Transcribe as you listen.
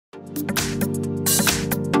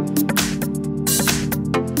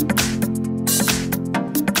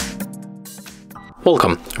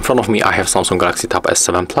Welcome, in front of me I have Samsung Galaxy Tab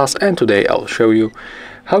S7 Plus, and today I'll show you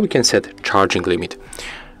how we can set charging limit.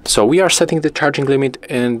 So we are setting the charging limit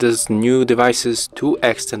in these new devices to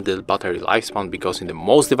extend the battery lifespan, because in the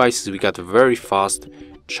most devices we got a very fast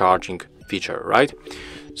charging feature, right?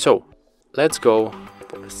 So let's go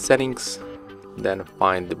for the settings, then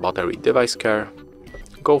find the battery device care,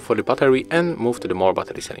 go for the battery and move to the more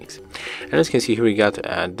battery settings. And as you can see here, we got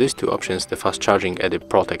these two options, the fast charging and the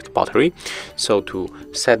protect battery. So to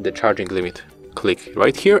set the charging limit, click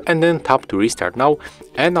right here and then tap to restart now,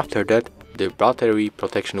 and after that the battery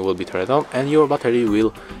protection will be turned on and your battery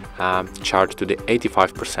will charge to the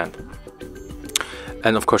 85%.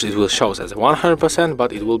 And of course it will show as 100%,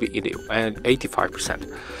 but it will be 85%.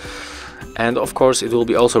 And of course it will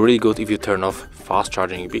be also really good if you turn off fast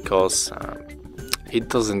charging, because it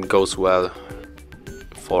doesn't go well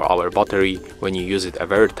for our battery when you use it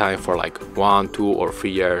every time for like 1, 2 or 3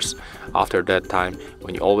 years. After that time,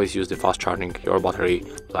 when you always use the fast charging, your battery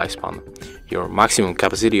lifespan, your maximum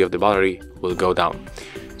capacity of the battery will go down.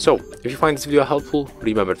 So if you find this video helpful,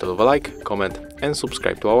 remember to leave a like, comment and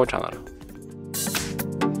subscribe to our channel.